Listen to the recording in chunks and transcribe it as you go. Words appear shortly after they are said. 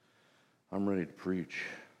I'm ready to preach.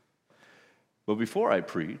 But before I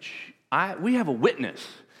preach, we have a witness.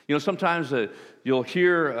 You know, sometimes you'll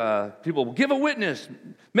hear people give a witness,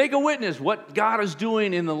 make a witness what God is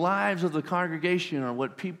doing in the lives of the congregation or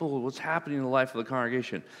what's happening in the life of the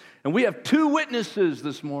congregation. And we have 2 witnesses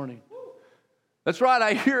this morning. That's right,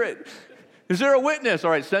 I hear it. Is there a witness?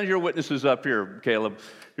 All right, send your witnesses up here, Caleb.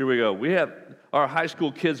 Here we go. We have our high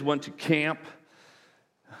school kids went to camp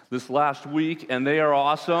this last week, and they are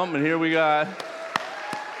awesome. And here we got...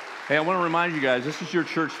 Hey, I want to remind you guys, this is your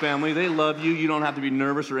church family. They love you. You don't have to be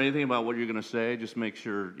nervous or anything about what you're going to say. Just make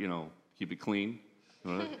sure, keep it clean.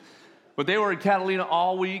 Right? But they were in Catalina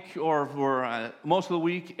all week or for most of the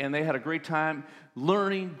week, and they had a great time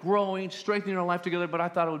learning, growing, strengthening our life together. But I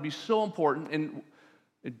thought it would be so important and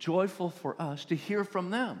joyful for us to hear from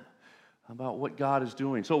them about what God is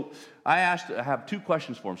doing. So I have 2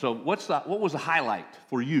 questions for them. So what was the highlight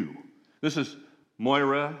for you? This is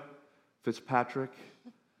Moira Fitzpatrick.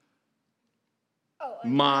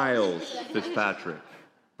 Miles Fitzpatrick,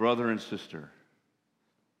 brother and sister.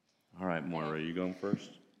 All right, Moira, you going first?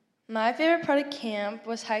 My favorite part of camp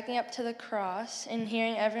was hiking up to the cross and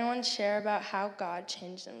hearing everyone share about how God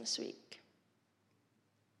changed them this week.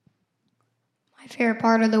 My favorite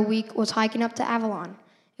part of the week was hiking up to Avalon.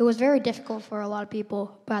 It was very difficult for a lot of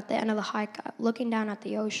people, but at the end of the hike, looking down at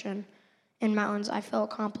the ocean and mountains, I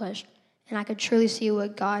felt accomplished, and I could truly see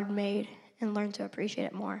what God made and learn to appreciate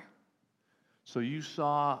it more. So you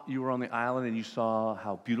were on the island and you saw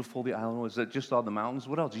how beautiful the island was. That just saw the mountains.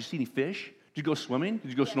 What else? Did you see any fish? Did you go swimming?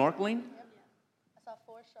 Did you go snorkeling? Yeah. I saw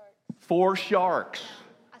 4 sharks. 4 sharks.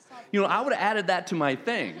 I would have added that to my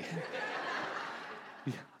thing.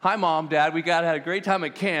 Hi, Mom, Dad. We had a great time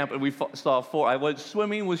at camp and we saw 4. I went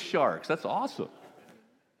swimming with sharks. That's awesome.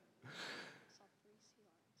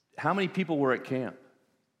 How many people were at camp?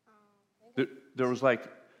 There was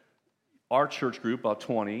our church group, about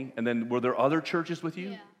 20, and then were there other churches with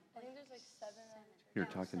you? Yeah, I think there's 7. You're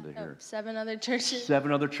talking to here. 7 other churches.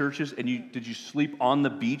 7 other churches, and did you sleep on the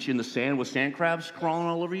beach in the sand with sand crabs crawling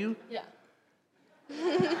all over you? Yeah.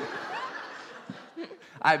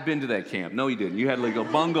 I've been to that camp. No, you didn't. You had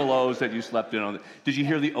bungalows that you slept in on. Did you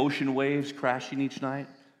hear the ocean waves crashing each night?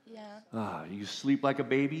 Yeah. You sleep like a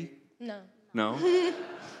baby? No?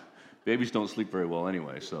 Babies don't sleep very well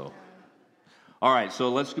anyway, so... All right, so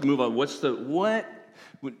let's move on.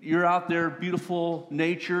 You're out there, beautiful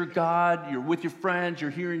nature, God, you're with your friends, you're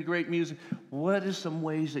hearing great music. What are some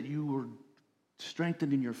ways that you were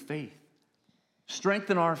strengthened in your faith?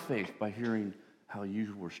 Strengthen our faith by hearing how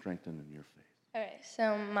you were strengthened in your faith. All right,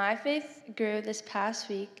 so my faith grew this past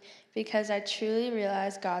week because I truly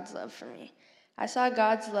realized God's love for me. I saw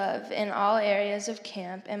God's love in all areas of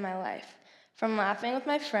camp and my life. From laughing with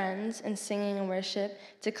my friends and singing in worship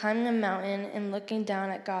to climbing a mountain and looking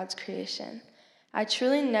down at God's creation. I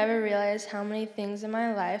truly never realized how many things in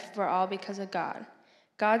my life were all because of God.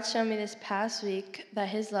 God showed me this past week that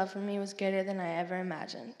his love for me was greater than I ever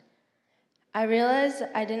imagined. I realized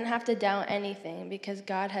I didn't have to doubt anything because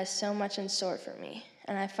God has so much in store for me,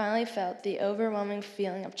 and I finally felt the overwhelming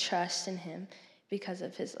feeling of trust in him because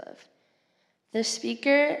of his love. The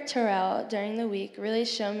speaker, Terrell, during the week really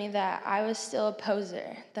showed me that I was still a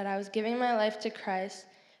poser, that I was giving my life to Christ,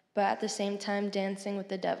 but at the same time dancing with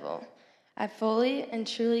the devil. I fully and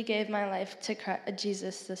truly gave my life to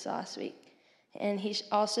Jesus this last week. And he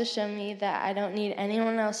also showed me that I don't need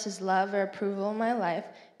anyone else's love or approval in my life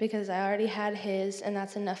because I already had his, and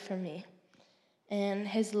that's enough for me. And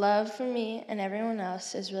his love for me and everyone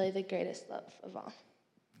else is really the greatest love of all.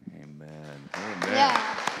 Amen. Amen.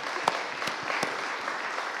 Yeah.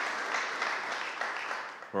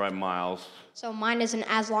 All right, Miles. So mine isn't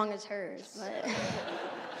as long as hers, but...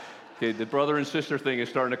 Okay, the brother and sister thing is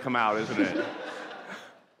starting to come out, isn't it?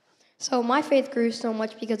 So my faith grew so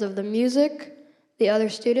much because of the music, the other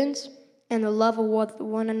students, and the love of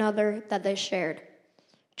one another that they shared.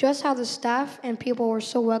 Just how the staff and people were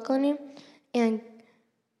so welcoming and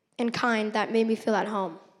kind that made me feel at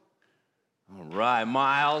home. All right,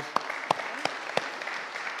 Miles.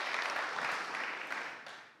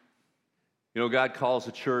 God calls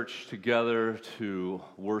the church together to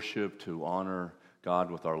worship, to honor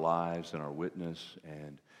God with our lives and our witness,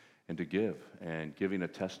 and to give. And giving a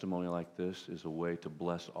testimony like this is a way to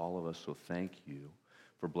bless all of us. So thank you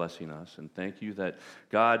for blessing us. And thank you that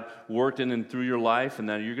God worked in and through your life, and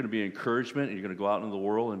that you're going to be encouragement, and you're going to go out into the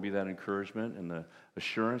world and be that encouragement. And the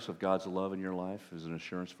assurance of God's love in your life is an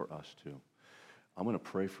assurance for us too. I'm going to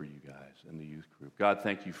pray for you guys in the youth group. God,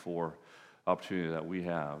 thank you for the opportunity that we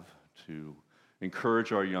have to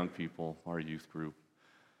encourage our young people, our youth group,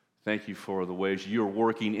 Thank you for the ways you're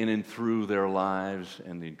working in and through their lives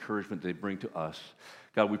and the encouragement they bring to us.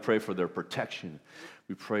 God, we pray for their protection.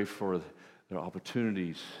 We pray for their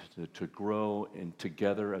opportunities to grow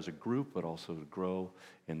together as a group, but also to grow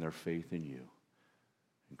in their faith in you.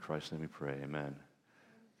 In Christ's name we pray, amen.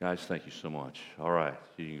 Guys, thank you so much. All right,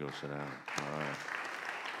 you can go sit down. All right.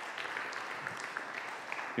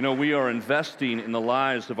 You know, we are investing in the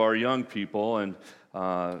lives of our young people, and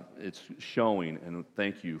it's showing, and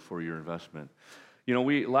thank you for your investment. You know,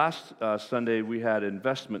 last Sunday, we had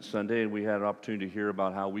Investment Sunday, and we had an opportunity to hear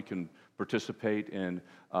about how we can participate in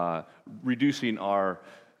reducing our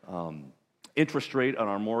interest rate on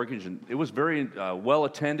our mortgage, and it was very well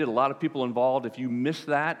attended, a lot of people involved. If you missed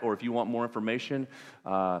that, or if you want more information,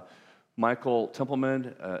 Michael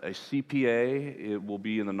Templeman, a CPA, it will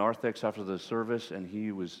be in the narthex after the service, and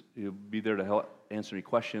he'll be there to help answer any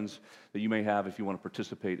questions that you may have if you want to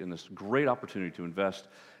participate in this great opportunity to invest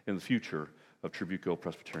in the future of Trabuco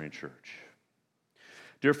Presbyterian Church.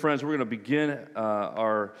 Dear friends, we're going to begin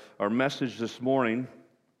our message this morning.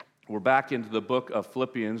 We're back into the book of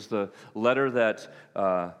Philippians, the letter that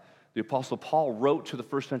the Apostle Paul wrote to the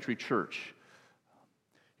first century church.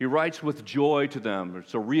 He writes with joy to them.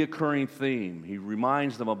 It's a reoccurring theme. He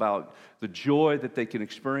reminds them about the joy that they can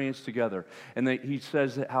experience together. And he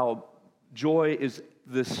says that how joy is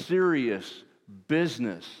the serious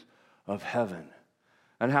business of heaven.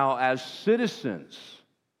 And how as citizens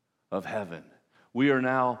of heaven, we are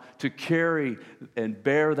now to carry and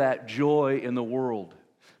bear that joy in the world.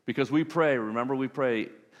 Because we pray, remember we pray,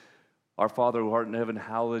 our Father who art in heaven,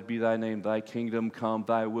 hallowed be thy name, thy kingdom come,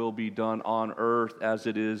 thy will be done on earth as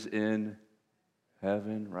it is in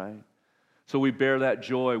heaven, right? So we bear that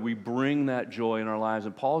joy, we bring that joy in our lives.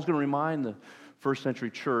 And Paul's going to remind the first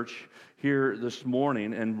century church here this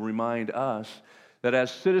morning and remind us that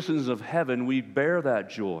as citizens of heaven, we bear that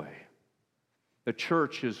joy. The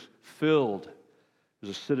church is filled as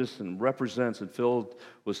a citizen, represents and filled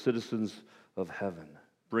with citizens of heaven,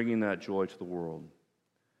 bringing that joy to the world.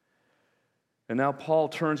 And now Paul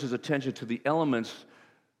turns his attention to the elements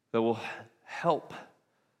that will help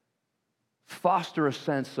foster a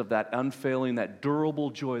sense of that unfailing, that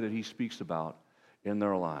durable joy that he speaks about in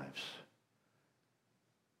their lives.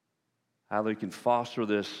 How they can foster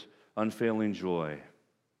this unfailing joy.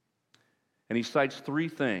 And he cites three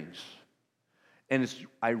things. And it's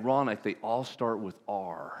ironic, they all start with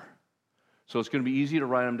R. So it's going to be easy to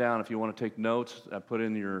write them down if you want to take notes. I put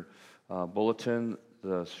in your bulletin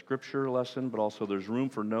the scripture lesson, but also there's room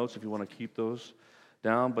for notes if you want to keep those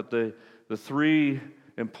down. But the three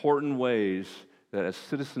important ways that as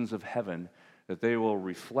citizens of heaven, that they will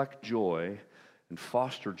reflect joy and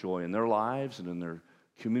foster joy in their lives and in their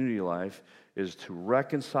community life is to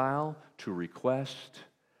reconcile, to request,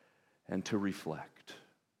 and to reflect.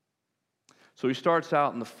 So he starts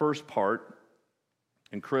out in the first part,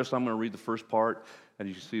 and Chris, I'm going to read the first part, and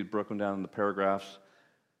you can see it broken down in the paragraphs,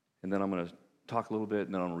 and then I'm going to talk a little bit,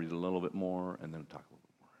 and then I'm going to read a little bit more, and then talk a little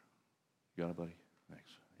bit more. You got it, buddy?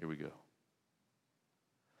 Thanks. Here we go.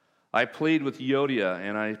 I plead with Euodia,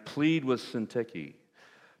 and I plead with Syntyche,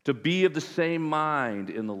 to be of the same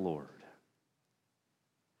mind in the Lord.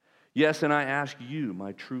 Yes, and I ask you,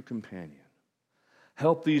 my true companion,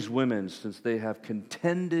 help these women since they have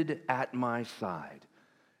contended at my side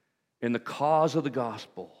in the cause of the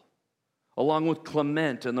gospel, along with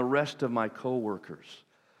Clement and the rest of my co-workers,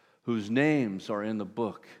 whose names are in the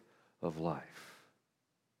book of life.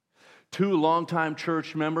 2 longtime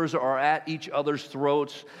church members are at each other's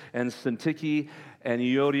throats, and Syntyche and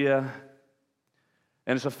Euodia,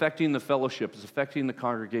 and it's affecting the fellowship, it's affecting the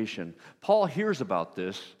congregation. Paul hears about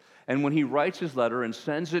this, and when he writes his letter and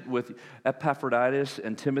sends it with Epaphroditus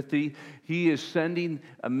and Timothy, he is sending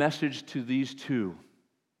a message to these two.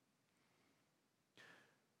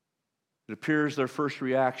 It appears their first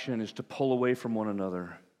reaction is to pull away from one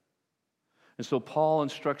another. And so Paul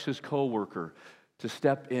instructs his co-worker to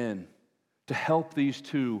step in, to help these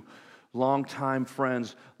two longtime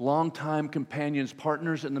friends, longtime companions,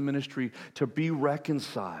 partners in the ministry, to be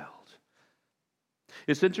reconciled.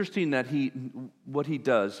 It's interesting that what he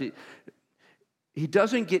does, he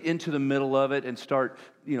doesn't get into the middle of it and start,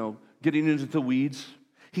 getting into the weeds.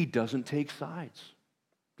 He doesn't take sides,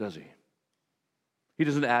 does he? He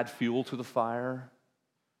doesn't add fuel to the fire.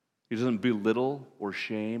 He doesn't belittle or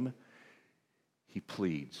shame. He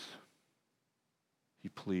pleads. He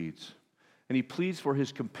pleads. And he pleads for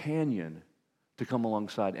his companion to come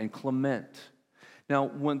alongside, and Clement. Now,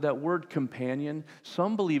 when that word companion,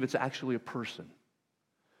 some believe it's actually a person.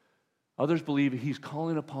 Others believe he's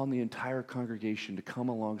calling upon the entire congregation to come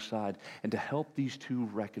alongside and to help these two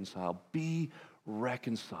reconcile. Be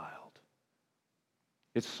reconciled.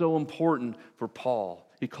 It's so important for Paul.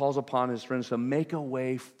 He calls upon his friends to make a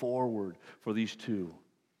way forward for these two,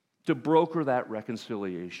 to broker that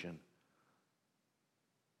reconciliation.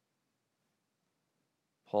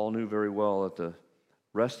 Paul knew very well that the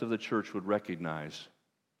rest of the church would recognize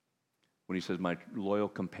when he says, my loyal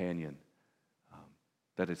companion,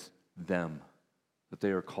 that it's them, that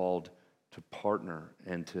they are called to partner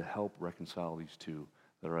and to help reconcile these two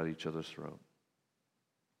that are at each other's throat.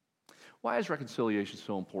 Why is reconciliation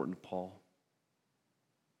so important to Paul?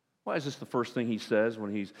 Why is this the first thing he says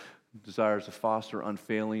when he desires to foster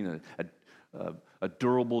unfailing, a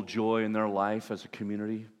durable joy in their life as a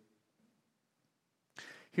community?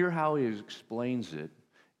 Hear how he explains it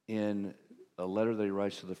in a letter that he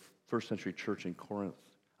writes to the first century church in Corinth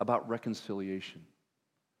about reconciliation.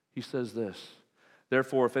 He says this,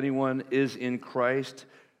 therefore, if anyone is in Christ,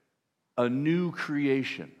 a new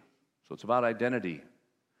creation. So it's about identity.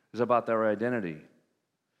 It's about their identity.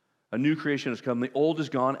 A new creation has come. The old is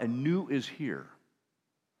gone, and new is here.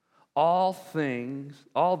 All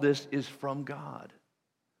this is from God,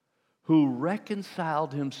 who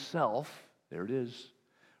reconciled himself, there it is,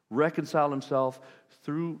 reconciled himself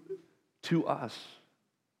to us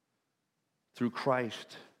through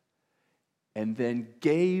Christ, and then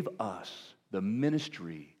gave us the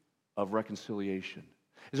ministry of reconciliation.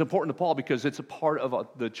 It's important to Paul because it's a part of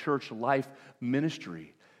the church life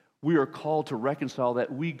ministry. We are called to reconcile,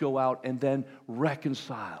 that we go out and then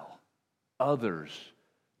reconcile others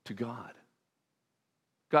to God.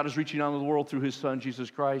 God is reaching out to the world through his Son,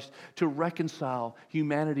 Jesus Christ, to reconcile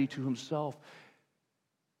humanity to himself.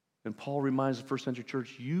 And Paul reminds the first century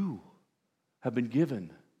church, you have been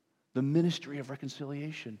given the ministry of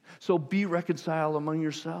reconciliation. So be reconciled among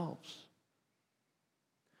yourselves.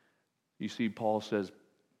 You see, Paul says,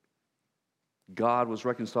 God was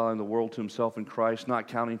reconciling the world to himself in Christ, not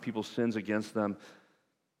counting people's sins against them,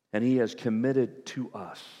 and he has committed to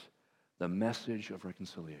us the message of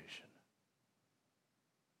reconciliation.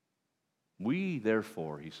 We,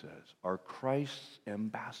 therefore, he says, are Christ's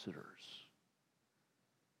ambassadors,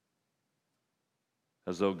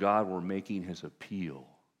 as though God were making his appeal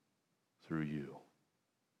through you.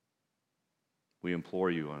 We implore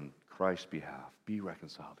you on Christ's behalf, be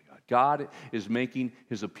reconciled to God. God is making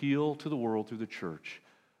his appeal to the world through the church,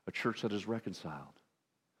 a church that is reconciled.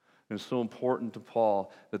 And it's so important to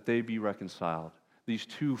Paul that they be reconciled. These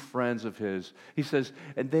two friends of his, he says,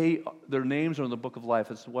 and their names are in the book of life.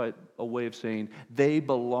 It's a way of saying they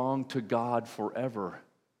belong to God forever.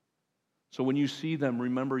 So when you see them,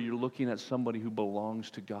 remember you're looking at somebody who belongs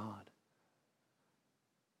to God.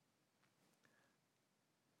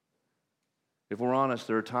 If we're honest,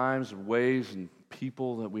 there are times and ways and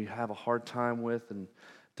people that we have a hard time with and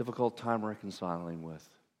difficult time reconciling with.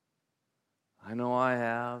 I know I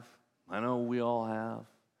have. I know we all have.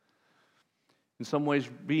 In some ways,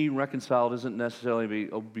 being reconciled isn't necessarily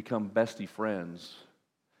become bestie friends.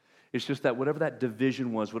 It's just that whatever that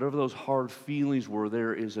division was, whatever those hard feelings were,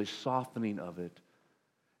 there is a softening of it.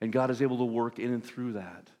 And God is able to work in and through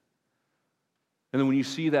that. And then when you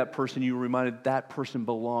see that person, you're reminded that person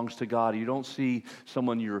belongs to God. You don't see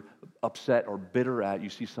someone you're upset or bitter at. You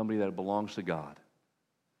see somebody that belongs to God.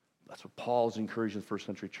 That's what Paul's encouraging the first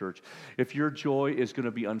century church. If your joy is going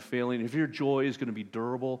to be unfailing, if your joy is going to be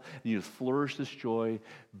durable, and you flourish this joy,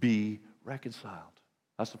 be reconciled.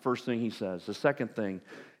 That's the first thing he says. The second thing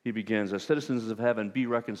he begins, as citizens of heaven, be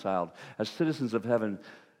reconciled. As citizens of heaven,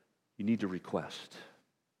 you need to request.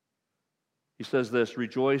 He says this,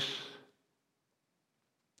 rejoice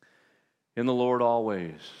in the Lord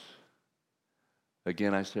always.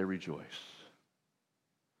 Again, I say rejoice.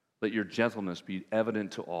 Let your gentleness be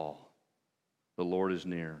evident to all. The Lord is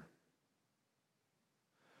near.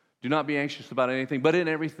 Do not be anxious about anything, but in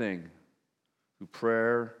everything, through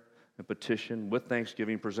prayer and petition, with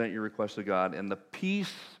thanksgiving, present your requests to God, and the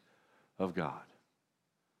peace of God,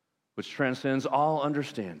 which transcends all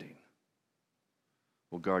understanding,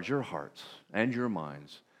 will guard your hearts and your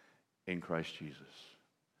minds in Christ Jesus.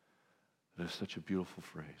 That is such a beautiful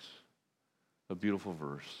phrase, a beautiful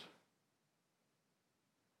verse.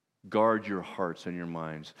 Guard your hearts and your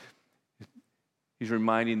minds. He's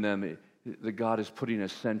reminding them that God is putting a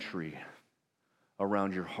sentry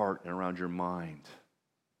around your heart and around your mind.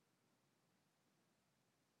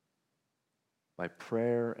 By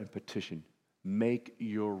prayer and petition, make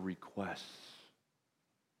your requests.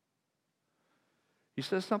 He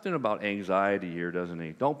says something about anxiety here, doesn't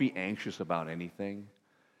he? Don't be anxious about anything.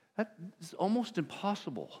 That is almost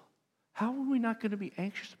impossible. How are we not going to be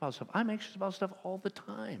anxious about stuff? I'm anxious about stuff all the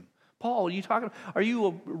time. Paul, are you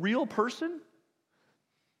a real person?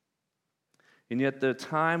 And yet the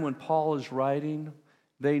time when Paul is writing,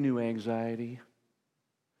 they knew anxiety.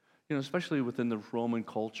 Especially within the Roman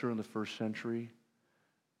culture in the first century,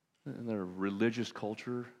 and their religious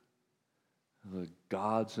culture, the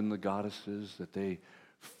gods and the goddesses that they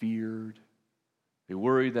feared. They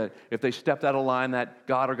worried that if they stepped out of line, that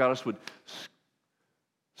god or goddess would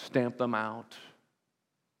stamp them out.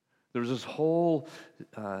 There was this whole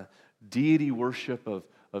deity worship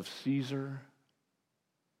of Caesar.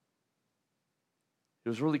 It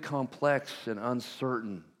was really complex and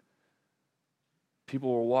uncertain.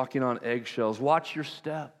 People were walking on eggshells. Watch your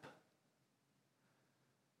step.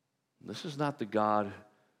 This is not the God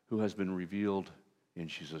who has been revealed in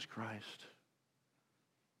Jesus Christ.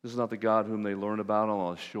 This is not the God whom they learned about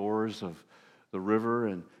on the shores of the river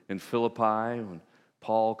in Philippi when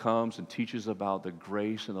Paul comes and teaches about the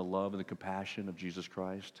grace and the love and the compassion of Jesus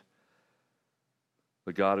Christ.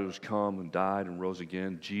 The God who has come and died and rose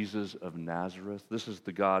again, Jesus of Nazareth. This is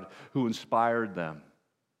the God who inspired them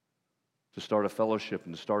to start a fellowship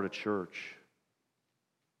and to start a church.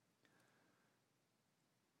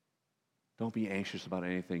 Don't be anxious about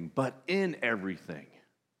anything, but in everything,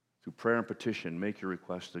 through prayer and petition, make your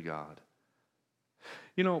request to God.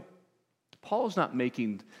 Paul is not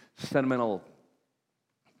making sentimental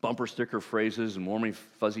bumper sticker phrases and warm,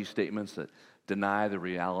 fuzzy statements that deny the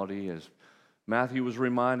reality. As Matthew was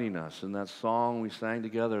reminding us in that song we sang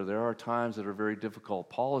together, there are times that are very difficult.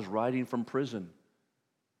 Paul is writing from prison.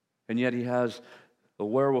 And yet he has the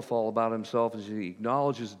wherewithal about himself as he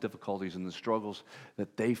acknowledges the difficulties and the struggles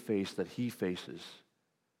that they face, that he faces.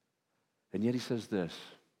 And yet he says this,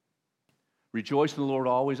 rejoice in the Lord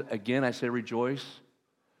always. Again, I say rejoice.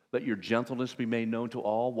 Let your gentleness be made known to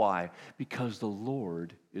all. Why? Because the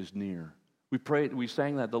Lord is near. We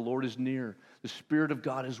sang that, the Lord is near. The Spirit of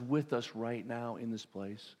God is with us right now in this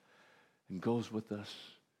place and goes with us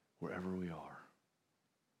wherever we are.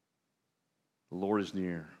 The Lord is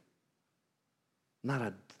near.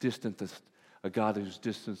 Not a God who's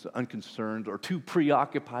distant, unconcerned, or too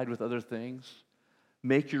preoccupied with other things.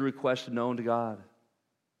 Make your request known to God.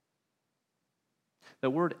 The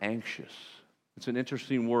word anxious, it's an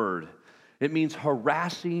interesting word. It means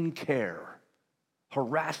harassing care.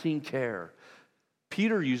 Harassing care.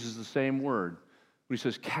 Peter uses the same word when he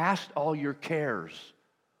says, cast all your cares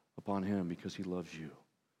upon him because he loves you.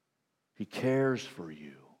 He cares for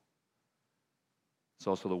you. It's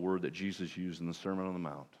also the word that Jesus used in the Sermon on the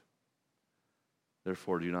Mount.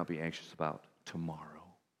 Therefore, do not be anxious about tomorrow.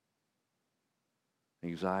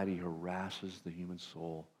 Anxiety harasses the human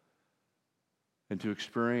soul. And to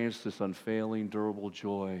experience this unfailing, durable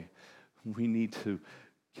joy, we need to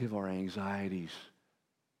give our anxieties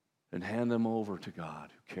and hand them over to God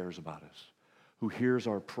who cares about us, who hears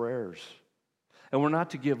our prayers. And we're not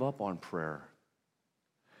to give up on prayer.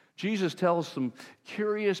 Jesus tells some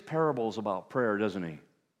curious parables about prayer, doesn't he?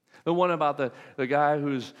 The one about the guy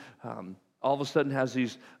who's all of a sudden has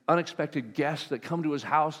these unexpected guests that come to his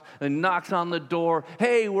house and knocks on the door.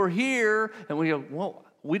 Hey, we're here. And we go, well,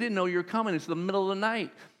 we didn't know you're coming. It's the middle of the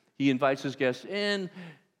night. He invites his guests in,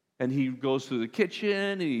 and he goes to the kitchen,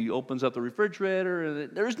 and he opens up the refrigerator,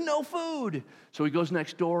 and there's no food. So he goes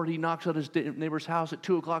next door, and he knocks on his neighbor's house at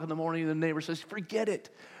 2 o'clock in the morning, and the neighbor says, forget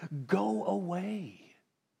it. Go away.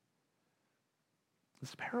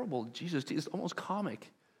 This parable, Jesus, is almost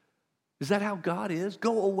comic. Is that how God is?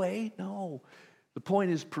 Go away? No. The point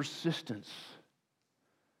is persistence.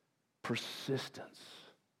 Persistence.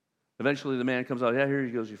 Eventually the man comes out, yeah, here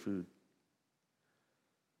goes your food.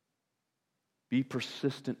 Be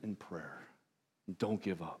persistent in prayer. And don't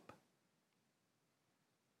give up.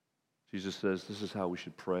 Jesus says this is how we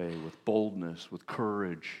should pray, with boldness, with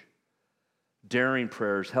courage. Daring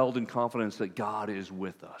prayers held in confidence that God is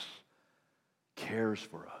with us, cares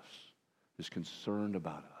for us, is concerned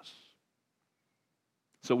about us.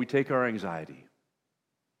 So we take our anxiety,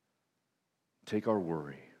 take our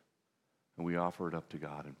worry, and we offer it up to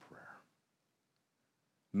God in prayer.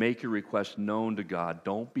 Make your request known to God.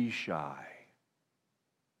 Don't be shy.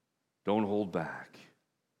 Don't hold back.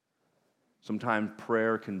 Sometimes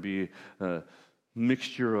prayer can be a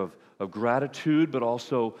mixture of gratitude, but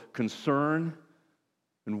also concern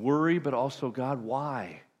and worry, but also, God,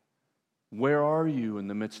 why? Where are you in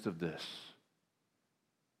the midst of this?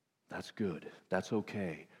 That's good. That's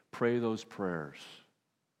okay. Pray those prayers.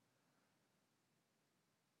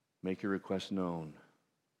 Make your requests known.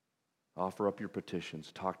 Offer up your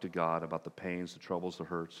petitions. Talk to God about the pains, the troubles, the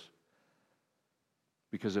hurts.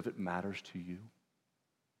 Because if it matters to you,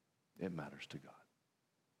 it matters to God.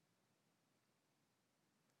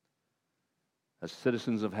 As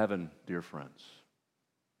citizens of heaven, dear friends,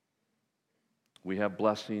 We have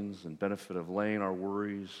blessings and benefit of laying our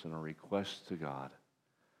worries and our requests to God,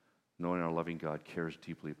 knowing our loving God cares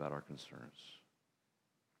deeply about our concerns.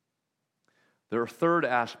 Their third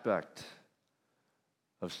aspect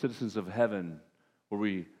of citizens of heaven, where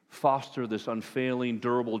we foster this unfailing,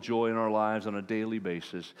 durable joy in our lives on a daily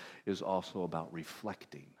basis, is also about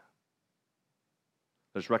reflecting.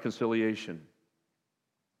 There's reconciliation,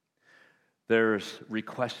 there's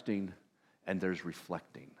requesting, and there's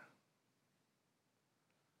reflecting.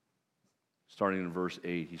 Starting in verse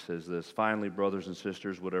 8, he says this, "Finally, brothers and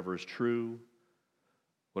sisters, whatever is true,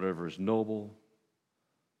 whatever is noble,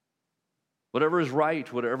 whatever is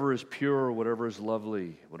right, whatever is pure, whatever is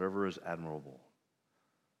lovely, whatever is admirable,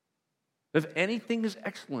 if anything is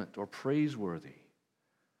excellent or praiseworthy,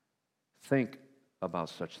 think about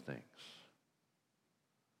such things.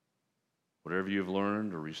 Whatever you have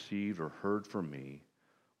learned or received or heard from me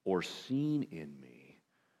or seen in me,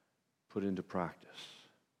 put into practice.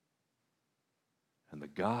 And the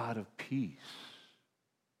God of peace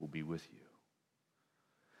will be with you."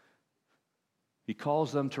 He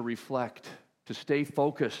calls them to reflect, to stay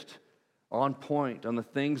focused, on point, on the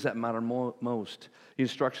things that matter most. He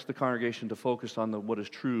instructs the congregation to focus on what is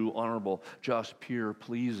true, honorable, just, pure,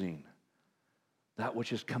 pleasing, that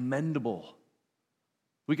which is commendable.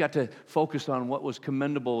 We got to focus on what was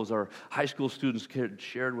commendable, as our high school students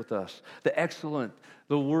shared with us. The excellent,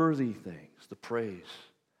 the worthy things, the praise.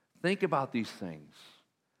 Think about these things.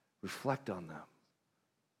 Reflect on them.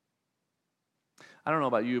 I don't know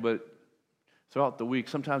about you, but throughout the week,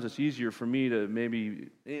 sometimes it's easier for me to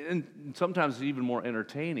and sometimes it's even more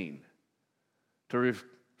entertaining, to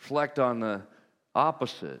reflect on the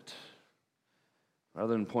opposite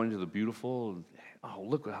rather than pointing to the beautiful. Oh,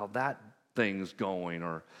 look at how that thing's going,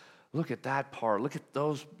 or look at that part, look at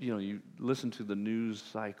those, you listen to the news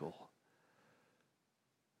cycle.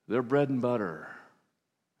 Their bread and butter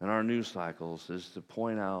in our news cycles is to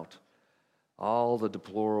point out all the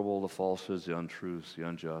deplorable, the falsehoods, the untruths, the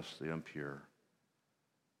unjust, the impure.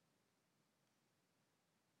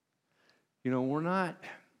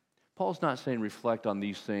 Paul's not saying reflect on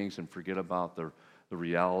these things and forget about the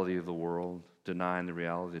reality of the world, denying the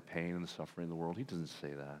reality of the pain and the suffering of the world. He doesn't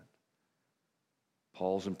say that.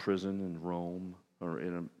 Paul's in prison in Rome, or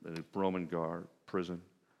in a Roman guard prison.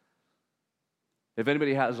 If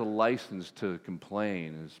anybody has a license to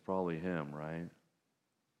complain, it's probably him, right?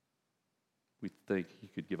 We think he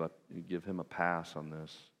could give him a pass on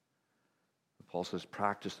this. But Paul says,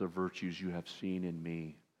 practice the virtues you have seen in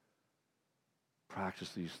me.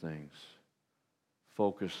 Practice these things.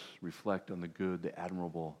 Focus, reflect on the good, the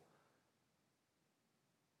admirable.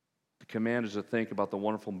 The command is to think about the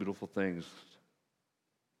wonderful and beautiful things.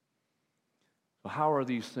 So how are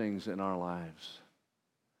these things in our lives?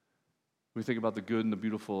 We think about the good and the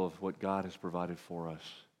beautiful of what God has provided for us.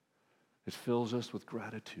 It fills us with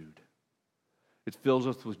gratitude. It fills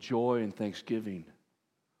us with joy and thanksgiving.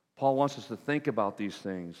 Paul wants us to think about these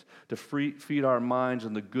things, to feed our minds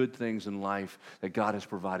on the good things in life that God has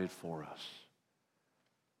provided for us.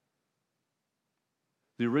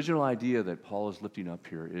 The original idea that Paul is lifting up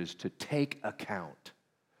here is to take account.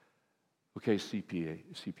 Okay,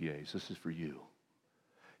 CPAs, this is for you.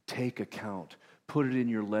 Take account. Put it in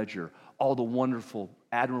your ledger. All the wonderful,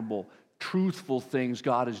 admirable, truthful things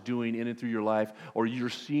God is doing in and through your life, or you're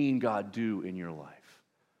seeing God do in your life,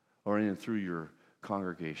 or in and through your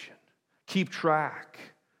congregation. Keep track.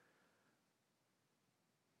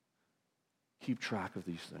 Keep track of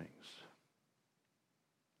these things.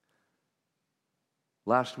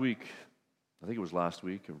 Last week, I think it was last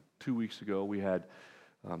week, or 2 weeks ago, we had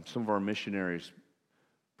some of our missionaries,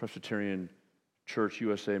 Presbyterian Church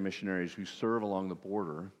USA missionaries who serve along the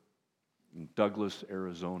border in Douglas,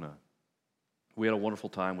 Arizona. We had a wonderful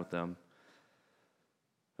time with them.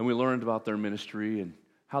 And we learned about their ministry and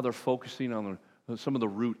how they're focusing on some of the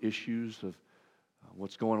root issues of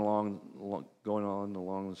what's going on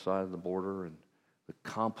along the side of the border, and the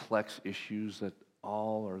complex issues that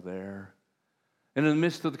all are there. And in the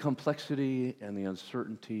midst of the complexity and the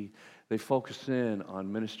uncertainty, they focus in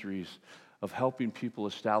on ministries of helping people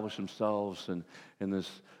establish themselves in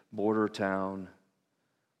this border town,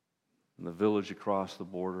 in the village across the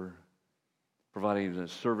border, providing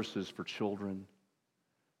services for children.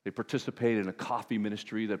 They participate in a coffee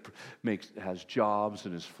ministry that has jobs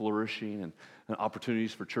and is flourishing, and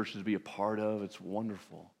opportunities for churches to be a part of. It's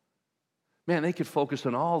wonderful. Man, they could focus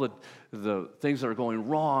on all the things that are going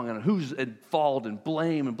wrong and who's at fault and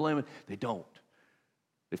blame. They don't.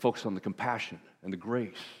 They focus on the compassion and the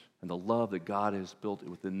grace and the love that God has built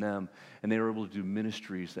within them, and they are able to do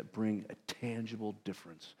ministries that bring a tangible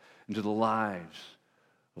difference into the lives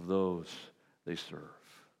of those they serve.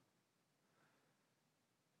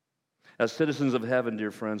 As citizens of heaven,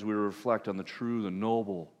 dear friends, we reflect on the true, the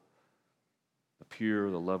noble, the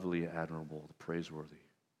pure, the lovely, admirable, the praiseworthy,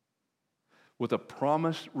 with a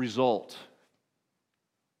promised result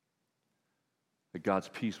that God's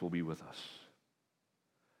peace will be with us,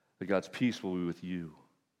 that God's peace will be with you.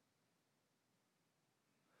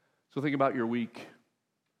 So think about your week.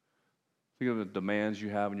 Think of the demands you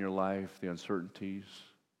have in your life, the uncertainties,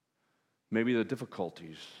 maybe the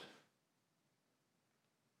difficulties.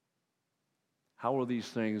 How are these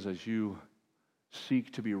things as you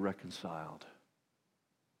seek to be reconciled?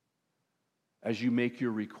 As you make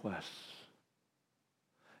your requests?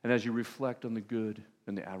 And as you reflect on the good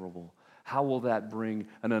and the admirable, how will that bring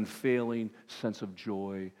an unfailing sense of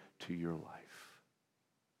joy to your life?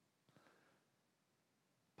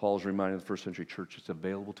 Paul's reminding the first century church it's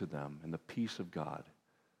available to them, and the peace of God,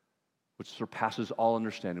 which surpasses all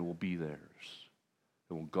understanding, will be theirs.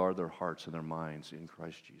 It will guard their hearts and their minds in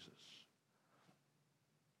Christ Jesus.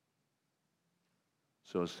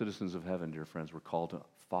 So as citizens of heaven, dear friends, we're called to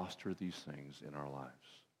foster these things in our lives.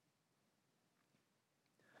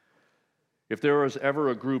 If there was ever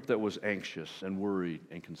a group that was anxious and worried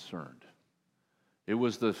and concerned, it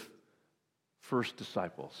was the first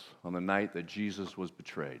disciples on the night that Jesus was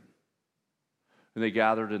betrayed. And they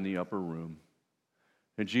gathered in the upper room.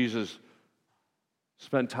 And Jesus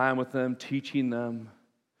spent time with them, teaching them.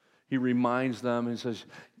 He reminds them and says,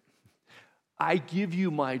 I give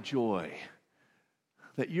you my joy,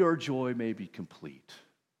 that your joy may be complete.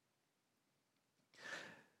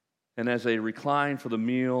 And as they reclined for the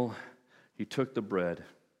meal, he took the bread.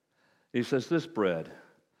 He says, this bread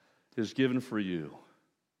is given for you,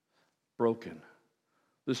 broken.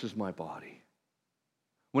 This is my body.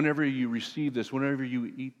 Whenever you receive this, whenever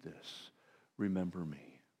you eat this, remember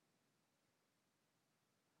me.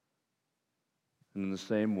 And in the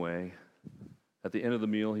same way, at the end of the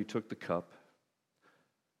meal, he took the cup.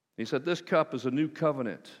 He said, this cup is a new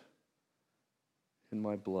covenant in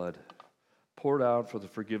my blood, poured out for the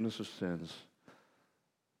forgiveness of sins.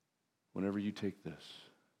 Whenever you take this,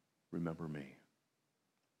 remember me.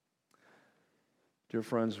 Dear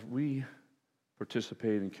friends, we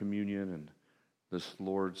participate in communion and this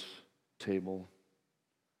Lord's table,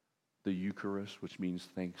 the Eucharist, which means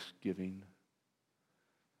thanksgiving.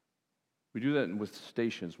 We do that with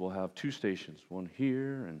stations. We'll have two stations, one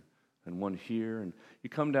here and one here. And you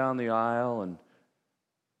come down the aisle and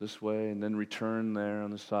this way and then return there on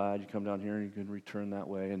the side. You come down here and you can return that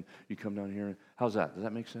way and you come down here. How's that? Does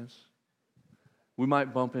that make sense? We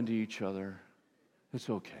might bump into each other. It's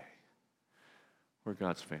okay. We're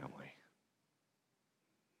God's family.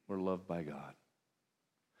 We're loved by God.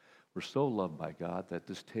 We're so loved by God that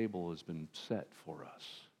this table has been set for us,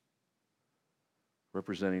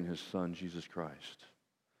 representing his Son, Jesus Christ,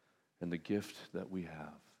 and the gift that we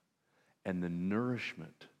have, and the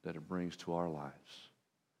nourishment that it brings to our lives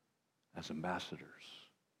as ambassadors,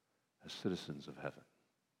 as citizens of heaven.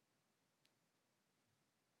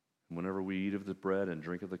 And whenever we eat of the bread and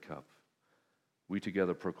drink of the cup, we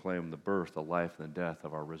together proclaim the birth, the life, and the death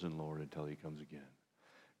of our risen Lord until he comes again.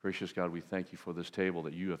 Gracious God, we thank you for this table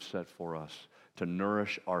that you have set for us to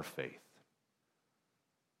nourish our faith,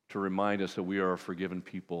 to remind us that we are a forgiven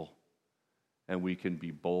people and we can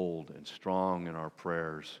be bold and strong in our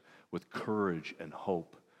prayers with courage and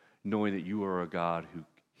hope, knowing that you are a God who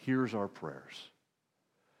hears our prayers.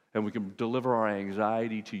 And we can deliver our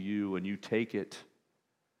anxiety to you and you take it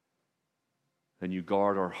and you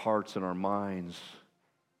guard our hearts and our minds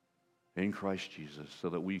in Christ Jesus so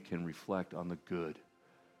that we can reflect on the good,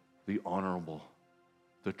 the honorable,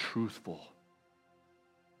 the truthful,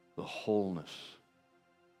 the wholeness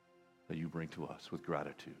that you bring to us with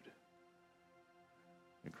gratitude.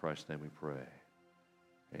 In Christ's name we pray.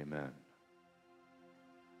 Amen.